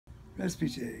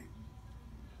Respice.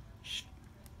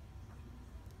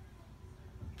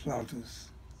 Plautus.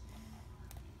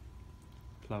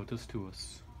 Plautus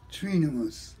tuus.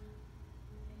 Trinummus.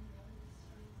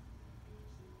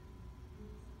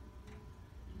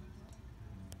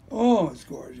 Oh, it's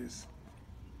gorgeous.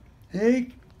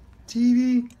 Haec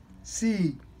tibi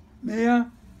si mea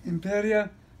imperia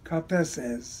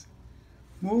capeces,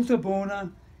 multa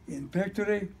bona in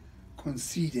pectore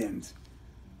concedent.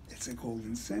 It's a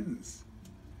golden sentence.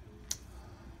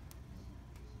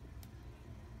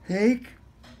 Haec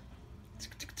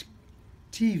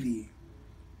tibi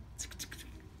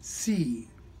si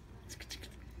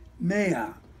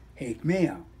mea, haec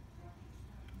mea,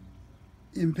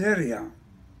 imperia,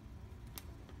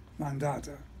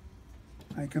 mandata,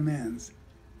 my commands,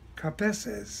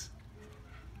 capeces,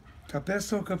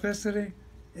 capesso capestere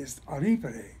est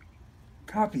aripere,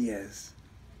 capies,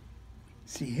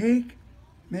 si haec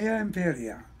mea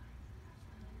imperia,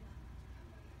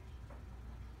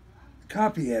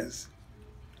 capies,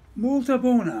 multa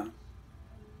bona,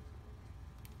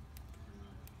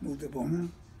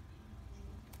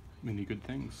 Many good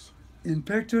things in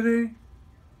pectore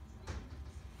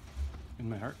in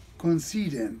my heart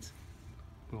concedent.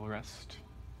 will rest.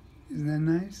 Isn't that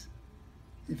nice?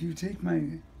 If you take my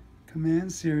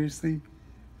commands seriously,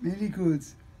 many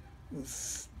goods will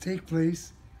take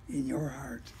place in your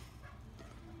heart.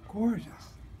 Gorgeous.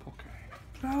 Okay.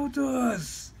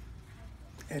 Plautus!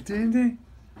 Attende?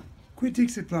 Quid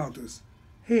dixit Plautus?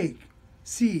 Haec,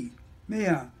 si,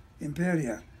 mea,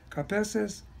 imperia,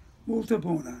 capeces, multa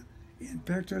bona, in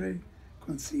pectore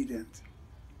concedent.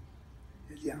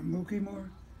 Etiam locimor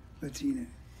Latine.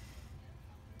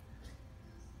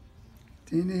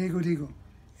 Tende ego digo,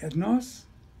 et nos,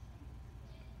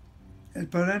 et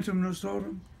parentum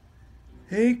nostrorum,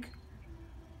 haec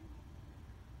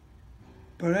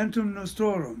parentum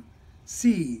nostrorum,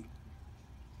 si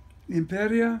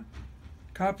imperia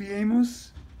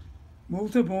capiemus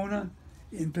multa bona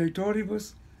in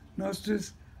pectoribus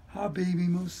nostris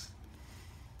habebimus.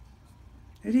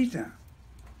 Edita,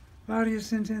 varias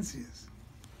sententias.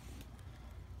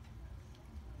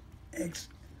 Ex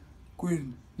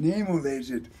quid nemo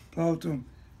legit Plautum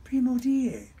primo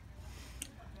die.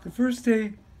 The first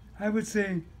day, I would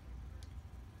say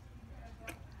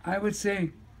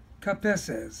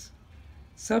capeces,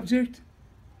 subject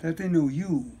that they know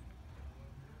you.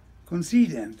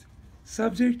 Concedent,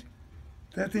 subject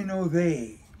that they know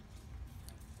they.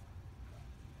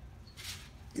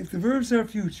 If the verbs are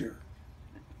future,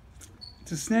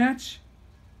 to snatch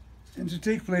and to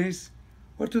take place,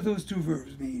 what do those two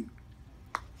verbs mean?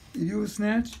 If you will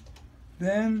snatch,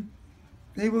 then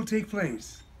they will take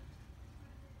place.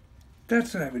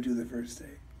 That's what I would do the first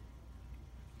day.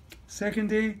 Second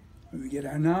day, when we get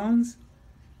our nouns,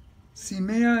 si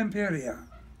mea imperia,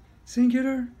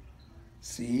 singular,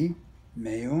 si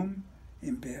meum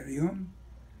imperium,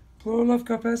 plural of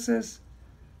capeces,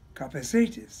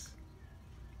 capesatis.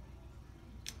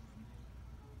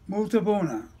 Multa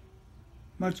bona,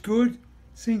 much good,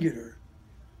 singular.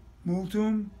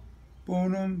 Multum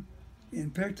bonum in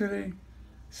pectore,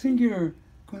 singular,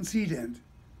 concedent,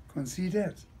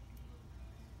 concedet.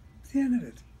 It's the end of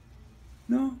it.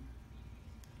 No?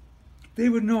 They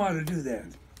would know how to do that.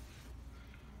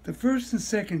 The first and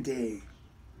second day,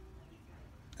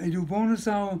 I do bonus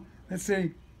hour, let's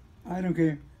say, I don't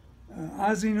care,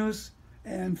 asinus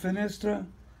and fenestra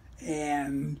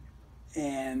and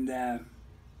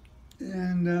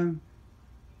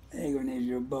ego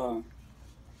negio ba.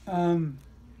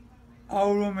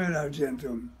 Aurum et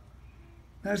argentum,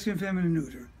 masculine, feminine,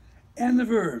 neuter, and the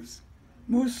verbs,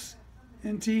 mus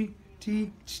and ti,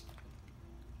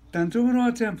 tantumino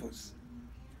a tempus,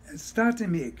 and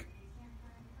statemic.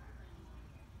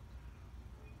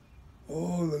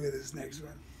 Oh, look at this next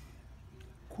one.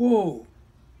 Quo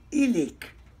illic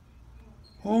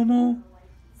homo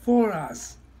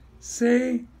foras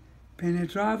se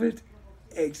penetravit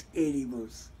ex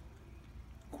edibus.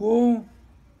 Quo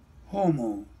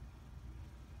homo,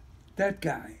 that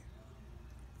guy,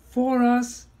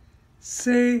 foras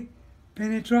se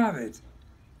penetravit,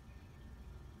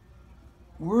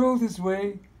 whirled his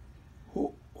way,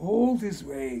 hold his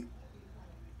way,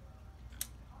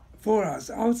 for us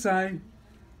outside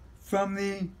from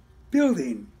the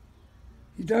building.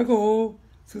 He dug a hole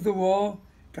through the wall,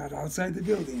 got outside the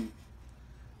building.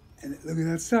 And look at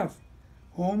that stuff.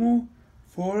 Homo,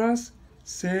 foras,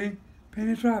 se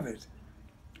penetravit.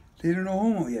 They don't know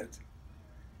homo yet.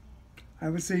 I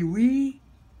would say we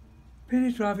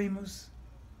penetravimus.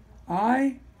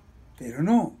 I, they don't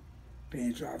know.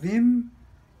 Penetravim,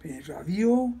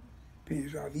 penetravio,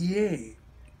 penetravie.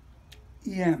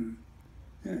 Em,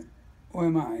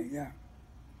 OMI, yeah.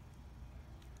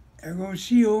 Ergo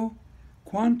scio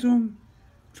quantum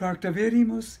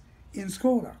tractaverimus in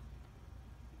schola.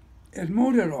 Et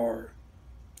moderor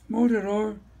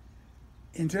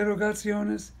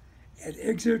interrogationes et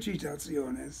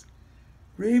exercitationes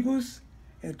rebus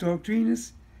et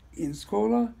doctrinis in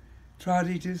schola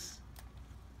traditis.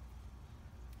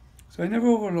 So I never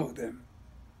overload them.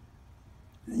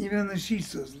 And even on the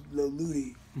sheets, those little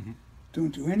Louis,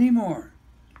 don't do any more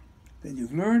than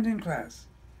you've learned in class.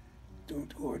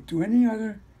 Don't go to any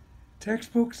other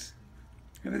textbooks,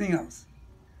 everything else,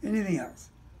 anything else.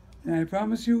 And I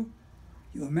promise you,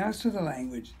 you'll master the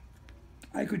language.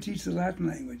 I could teach the Latin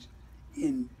language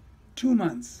in 2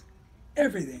 months,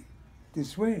 everything,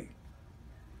 this way.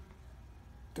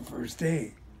 The first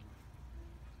day.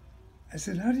 I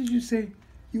said, how did you say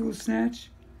you will snatch?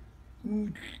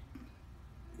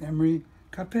 Memory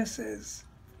capaces.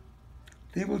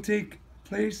 They will take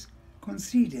place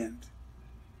coincident.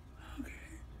 Okay.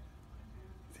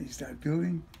 They start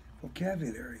building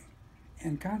vocabulary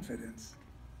and confidence.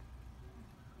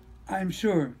 I'm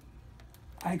sure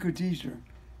I could teach her.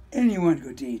 Anyone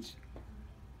could teach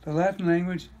the Latin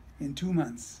language in 2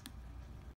 months.